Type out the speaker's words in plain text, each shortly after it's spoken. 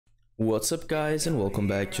What's up guys, and welcome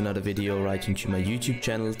back to another video right into my YouTube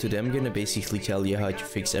channel. Today I'm gonna basically tell you how to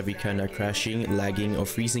fix every kind of crashing, lagging or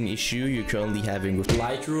freezing issue you're currently having with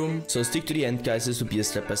Lightroom. So stick to the end guys, this will be a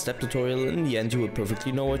step-by-step tutorial, and in the end you will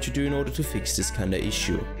perfectly know what to do in order to fix this kind of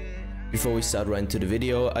issue. Before we start right into the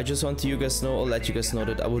video, I just want to let you guys know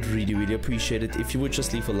that I would really appreciate it if you would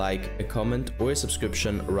just leave a like, a comment or a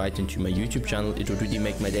subscription right into my YouTube channel. It would really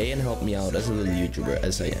make my day and help me out as a little YouTuber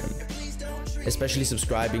as I am. Especially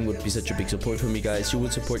subscribing would be such a big support for me guys. You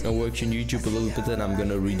would support my work on YouTube a little bit and I'm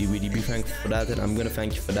gonna really be thankful for that, and I'm gonna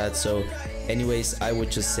thank you for that. So anyways, I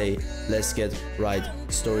would just say let's get right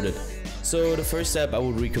started. So the first step I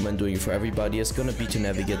would recommend doing for everybody is gonna be to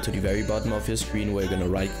navigate to the very bottom of your screen, where you're gonna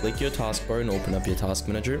right click your taskbar and open up your task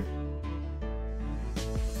manager.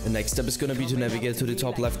 The next step is going to be to navigate to the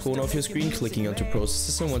top left corner of your screen, clicking onto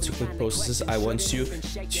processes, and once you click processes, I want you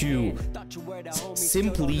to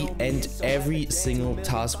simply end every single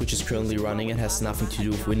task which is currently running and has nothing to do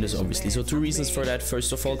with Windows obviously. So two reasons for that.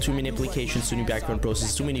 First of all, too many applications, too many background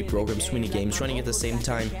processes, too many programs, too many games running at the same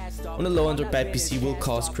time on a low end or bad PC will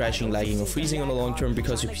cause crashing, lagging or freezing on the long term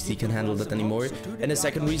because your PC can't handle that anymore. And the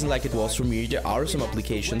second reason, like it was for me, there are some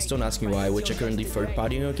applications, don't ask me why, which are currently third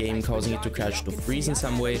party in your game, causing it to crash or freeze in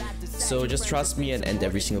some way. So just trust me and end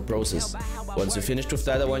every single process. Once you're finished with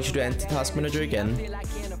that, I want you to enter Task Manager again.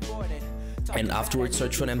 And afterwards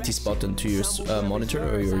search for an empty spot onto your monitor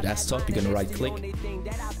or your desktop. You're gonna right click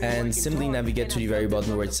and simply navigate to the very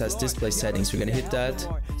bottom where it says display settings. We're gonna hit that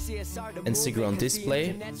and stick around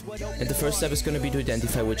display. And the first step is gonna be to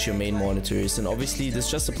identify which your main monitor is. And obviously this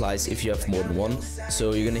just applies if you have more than one.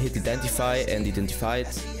 So you're gonna hit identify and identify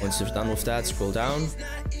it. Once you're done with that, scroll down,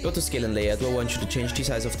 go to scale and layout, where I want you to change the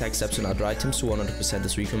size of text tabs and other items to 100%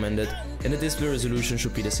 as recommended. And the display resolution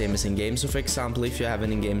should be the same as in game. So for example, if you have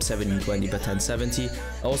an in-game 1720 by 1070,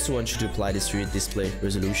 I also want you to apply this to your display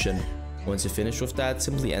resolution. Once you're finished with that,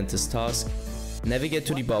 simply end this task. Navigate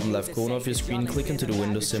to the bottom left corner of your screen, click into the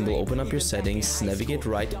Windows symbol, open up your settings, navigate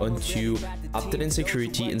right onto Update and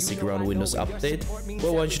Security and stick around Windows Update.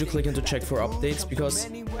 Well, I want you to click into check for updates, because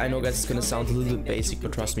I know guys it's gonna sound a little bit basic,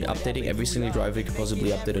 but trust me, updating every single driver you could possibly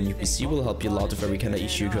update on your PC will help you a lot with every kind of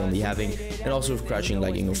issue you're currently having, and also with crashing,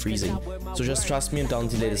 lagging or freezing. So just trust me and download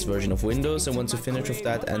the latest version of Windows, and once you're finished with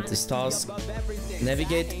that, end this task.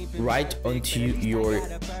 Navigate right onto your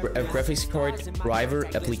graphics card, driver,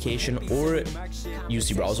 application, or use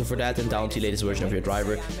the browser for that, and download the latest version of your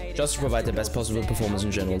driver, just to provide the best possible performance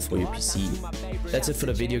in general for your PC. That's it for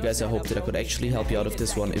the video guys. I hope that I could actually help you out of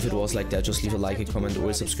this one. If it was like that, just leave a like, a comment or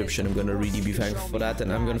a subscription. I'm gonna really be thankful for that,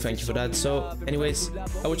 and I'm gonna thank you for that. So anyways,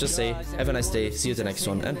 I would just say have a nice day, see you at the next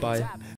one, and bye.